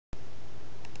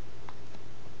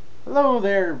Hello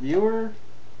there, viewer.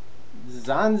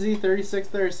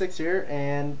 Zanzi3636 here,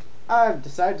 and I've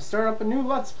decided to start up a new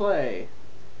Let's Play.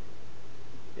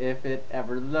 If it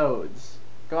ever loads.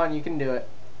 Go on, you can do it.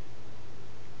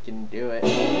 You can do it.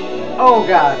 Oh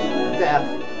god, death.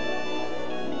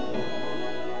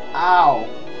 Ow.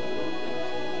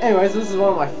 Anyways, this is one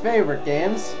of my favorite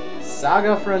games,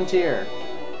 Saga Frontier.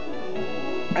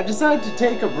 I decided to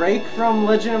take a break from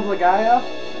Legend of Legaia,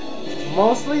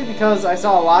 mostly because I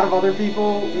saw a lot of other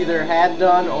people either had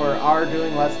done or are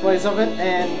doing Let's Plays of it,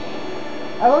 and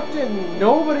I looked and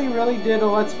nobody really did a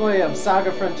Let's Play of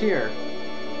Saga Frontier.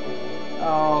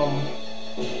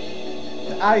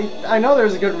 I know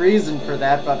there's a good reason for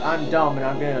that, but I'm dumb and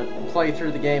I'm gonna play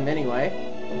through the game anyway.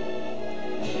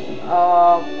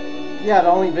 Yeah,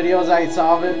 the only videos I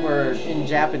saw of it were in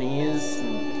Japanese,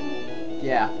 and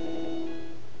yeah.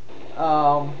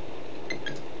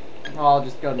 I'll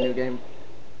just go to new game.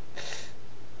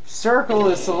 Circle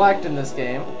is select in this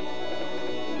game.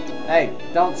 Hey,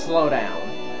 don't slow down.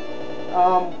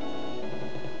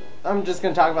 I'm just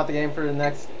gonna talk about the game for the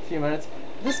next few minutes.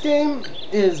 This game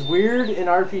is weird in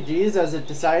RPGs as it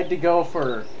decided to go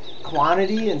for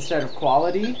quantity instead of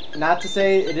quality. Not to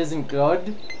say it isn't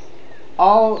good.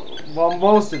 Well,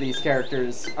 most of these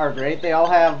characters are great. They all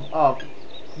have a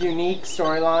unique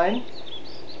storyline.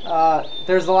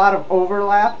 There's a lot of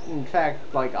overlap, in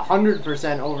fact, like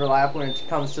 100% overlap when it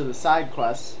comes to the side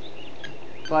quests.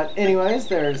 But anyways,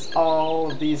 there's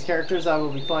all of these characters I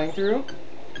will be playing through.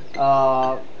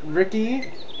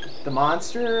 Ricky, the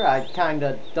monster, I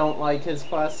kinda don't like his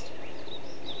quest.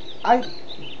 I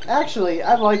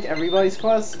like everybody's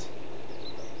quest.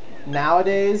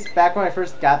 Nowadays, back when I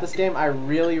first got this game, I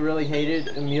really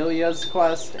hated Amelia's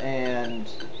quest and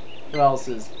who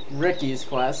else's? Ricky's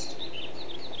quest.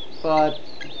 But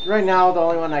right now, the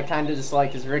only one I kind of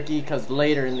dislike is Ricky, because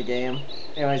later in the game.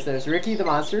 Anyways, there's Ricky the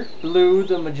monster, Blue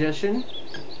the magician,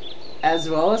 as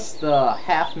well as the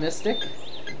half mystic.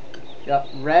 Yep,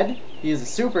 Red, he is a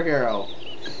superhero.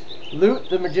 Loot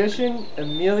the magician,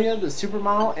 Amelia the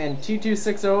supermodel, and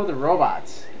T260 the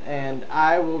robots. And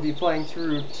I will be playing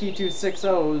through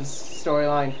T260's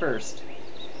storyline first.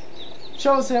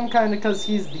 Chose him kind of because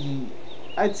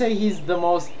I'd say he's the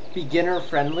most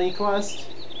beginner-friendly quest.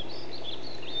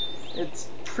 It's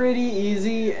pretty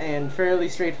easy and fairly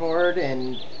straightforward,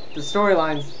 and the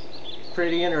storyline's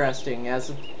pretty interesting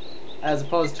as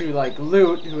opposed to like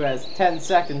Loot, who has 10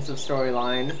 seconds of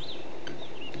storyline.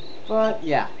 But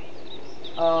yeah,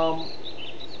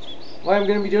 what I'm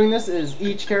going to be doing this is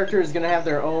each character is going to have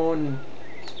their own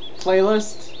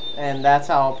playlist, and that's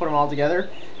how I'll put them all together.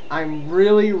 I'm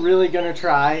really going to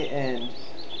try and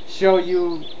show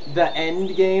you the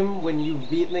end game when you've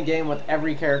beaten the game with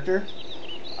every character.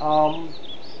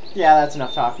 Yeah, that's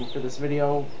enough talking for this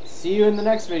video. See you in the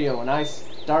next video when I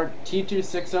start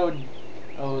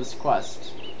T260's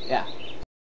quest. Yeah.